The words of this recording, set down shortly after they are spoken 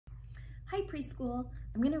Hi preschool,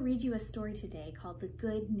 I'm going to read you a story today called The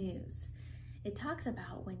Good News. It talks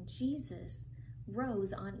about when Jesus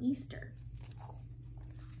rose on Easter.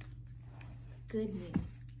 Good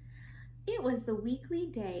news. It was the weekly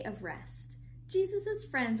day of rest. Jesus'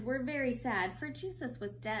 friends were very sad, for Jesus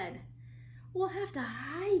was dead. We'll have to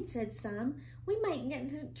hide, said some. We might get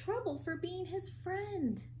into trouble for being his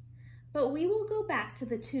friend. But we will go back to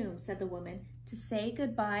the tomb, said the woman, to say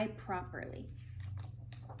goodbye properly.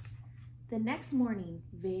 The next morning,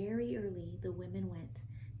 very early, the women went.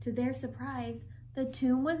 To their surprise, the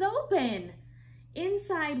tomb was open.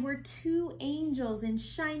 Inside were two angels in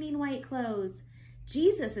shining white clothes.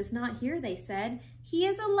 Jesus is not here, they said. He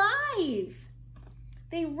is alive.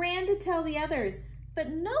 They ran to tell the others, but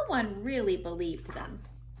no one really believed them.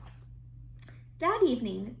 That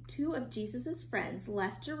evening, two of Jesus' friends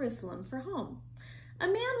left Jerusalem for home. A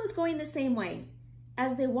man was going the same way.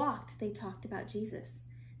 As they walked, they talked about Jesus.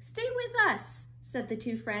 Stay with us, said the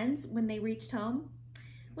two friends when they reached home.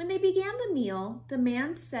 When they began the meal, the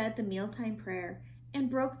man said the mealtime prayer and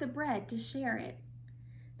broke the bread to share it.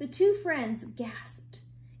 The two friends gasped.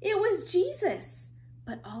 It was Jesus,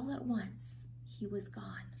 but all at once, he was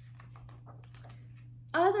gone.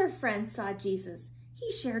 Other friends saw Jesus.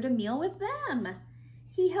 He shared a meal with them.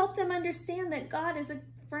 He helped them understand that God is a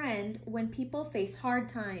friend when people face hard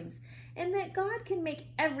times and that God can make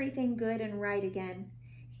everything good and right again.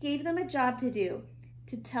 He gave them a job to do,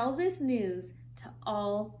 to tell this news to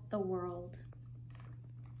all the world.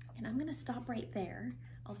 And I'm going to stop right there.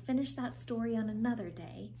 I'll finish that story on another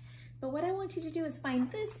day. But what I want you to do is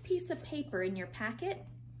find this piece of paper in your packet.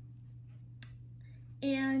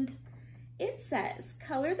 And it says,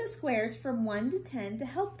 color the squares from 1 to 10 to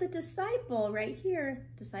help the disciple right here.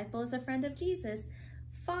 Disciple is a friend of Jesus.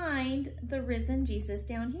 Find the risen Jesus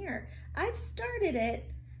down here. I've started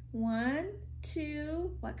it. 1,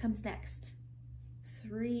 2, what comes next?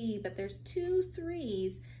 3, but there's 2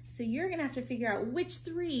 3s. So you're gonna have to figure out which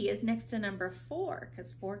 3 is next to number 4,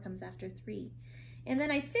 because 4 comes after 3. And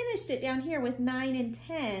then I finished it down here with 9 and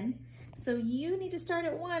 10. So you need to start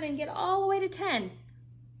at 1 and get all the way to 10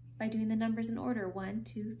 by doing the numbers in order. 1,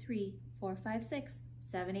 2, 3, 4, 5, 6,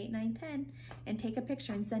 7, 8, 9, 10. And take a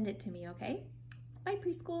picture and send it to me, okay? Bye,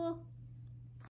 preschool.